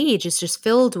first page is just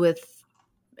filled with,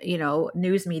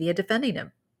 news media defending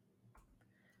him.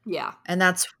 yeah, And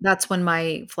that's when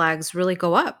my flags really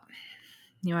go up.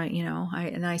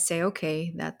 I say,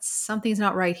 okay, that's something's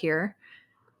not right here.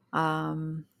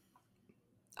 Um,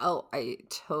 oh, I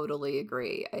totally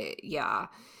agree. Yeah.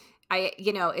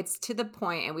 It's to the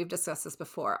point, and we've discussed this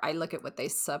before. I look at what they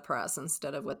suppress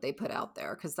instead of what they put out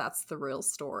there, because that's the real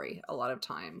story. A lot of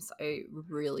times, I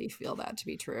really feel that to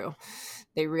be true.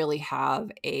 They really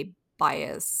have a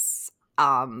bias.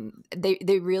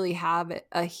 They really have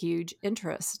a huge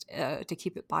interest to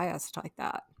keep it biased like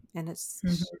that, and it's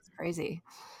mhm, crazy.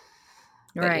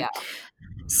 But yeah, right.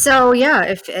 So yeah,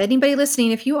 if anybody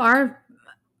listening, if you are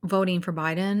voting for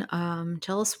Biden,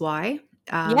 tell us why.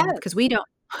 Because yes, we don't.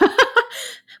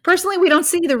 Personally, we don't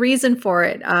see the reason for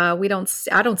it. We don't.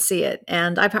 I don't see it,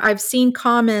 and I've seen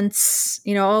comments.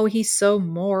 Oh, he's so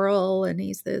moral, and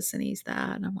he's this, and he's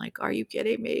that, and I'm like, are you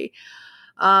kidding me?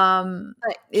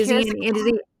 but Is he? Is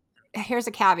he? here's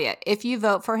a caveat. If you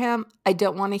vote for him, I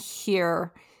don't want to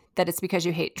hear that it's because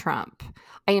you hate Trump.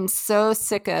 I am so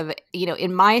sick of,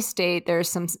 in my state, there's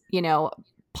some,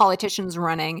 politicians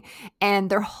running, and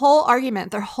their whole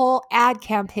argument, their whole ad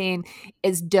campaign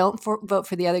is don't vote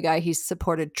for the other guy. He's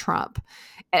supported Trump.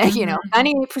 And, Mhm.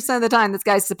 98% of the time, this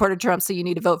guy's supported Trump, so you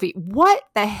need to vote for you. What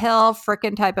the hell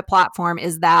freaking type of platform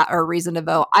is that or reason to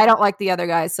vote? I don't like the other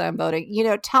guy, so I'm voting.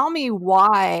 Tell me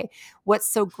why,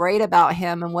 what's so great about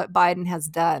him and what Biden has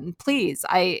done. Please,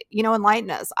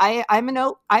 enlighten us.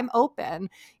 I'm open.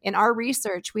 In our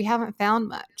research, we haven't found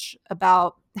much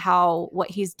about what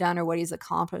he's done or what he's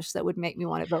accomplished that would make me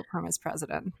want to vote for him as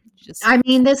president. Just I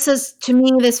mean, this is to me.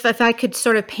 This, if I could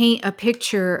sort of paint a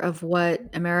picture of what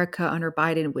America under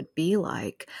Biden would be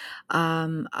like,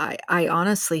 I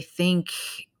honestly think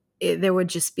there would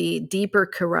just be deeper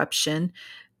corruption,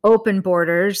 open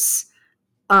borders,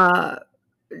 uh,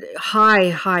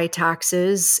 high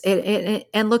taxes,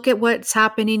 and look at what's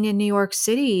happening in New York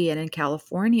City and in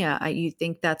California. You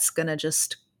think that's going to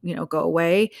just go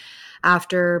away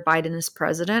after Biden is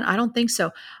president? I don't think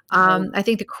so. no. I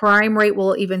think the crime rate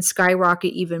will even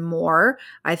skyrocket even more.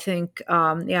 I think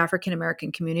the African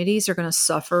American communities are going to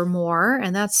suffer more,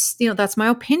 and that's my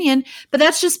opinion. But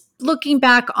that's just looking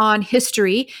back on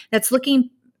history. That's looking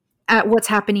at what's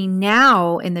happening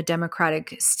now in the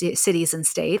Democratic cities and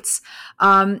states.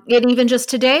 And even just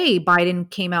today, Biden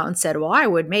came out and said, well, I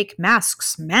would make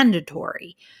masks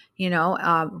mandatory.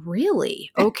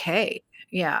 Really? Okay.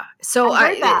 Yeah. So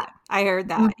I heard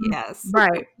that. Mhm. Yes.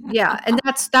 Right. Yeah. And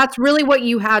that's really what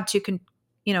you had to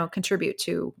contribute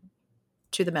to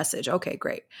the message. Okay,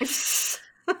 great.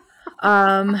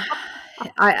 Um,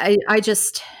 I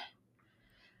just,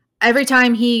 every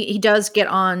time he does get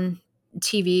on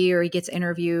TV or he gets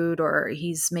interviewed or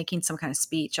he's making some kind of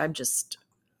speech, I'm just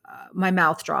my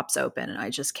mouth drops open and I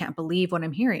just can't believe what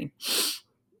I'm hearing.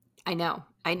 I know.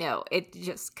 It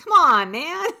just, come on,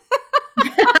 man.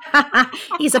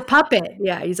 He's a puppet.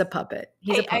 Yeah, he's a puppet.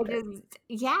 He's a I puppet. just,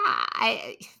 yeah,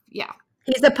 yeah.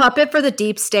 He's a puppet for the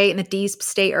deep state, and the deep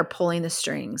state are pulling the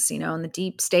strings, and the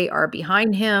deep state are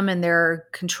behind him, and they're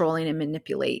controlling and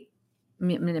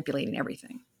manipulating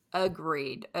everything.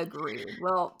 Agreed.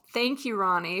 Well, thank you,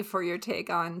 Ronnie, for your take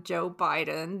on Joe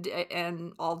Biden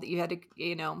and all that you had to,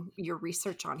 your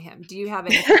research on him. Do you have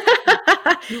any?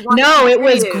 No, it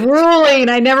was grueling.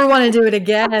 I never want to do it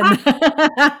again.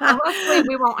 Well, hopefully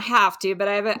we won't have to, but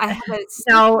I have a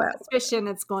suspicion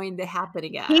it's going to happen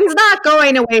again. He's not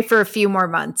going away for a few more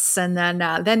months, and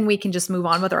then we can just move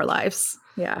on with our lives.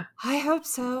 Yeah. I hope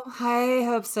so.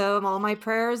 All my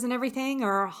prayers and everything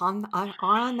are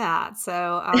on that.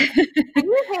 So,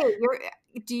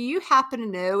 do you happen to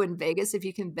know in Vegas if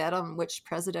you can bet on which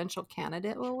presidential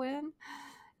candidate will win?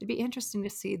 It'd be interesting to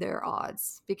see their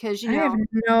odds because I have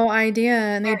no idea,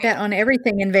 and they bet on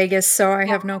everything in Vegas, so I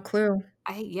have no clue.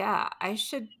 I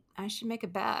should make a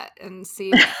bet and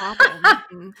see what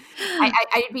happens.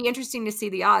 I'd be interesting to see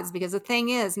the odds because the thing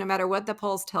is, no matter what the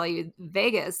polls tell you,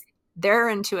 Vegas, they're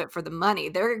into it for the money.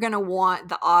 They're going to want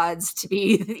the odds to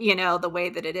be, the way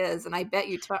that it is. And I bet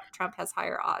you Trump has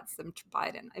higher odds than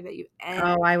Biden. I bet you.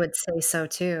 Oh, I would say so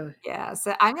too. Yeah.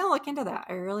 So I'm going to look into that.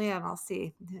 I really am. I'll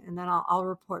see. And then I'll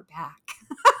report back.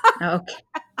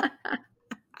 Okay.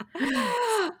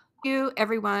 Thank you,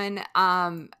 everyone.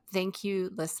 Thank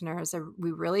you, listeners.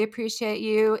 We really appreciate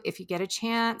you. If you get a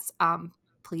chance,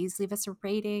 please leave us a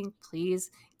rating.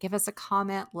 Please give us a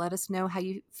comment. Let us know how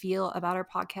you feel about our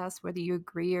podcast, whether you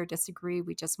agree or disagree.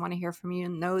 We just want to hear from you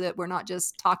and know that we're not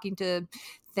just talking to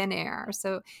thin air.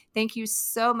 So thank you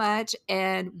so much.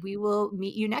 And we will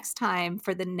meet you next time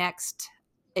for the next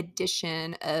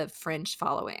edition of Fringe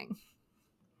Following.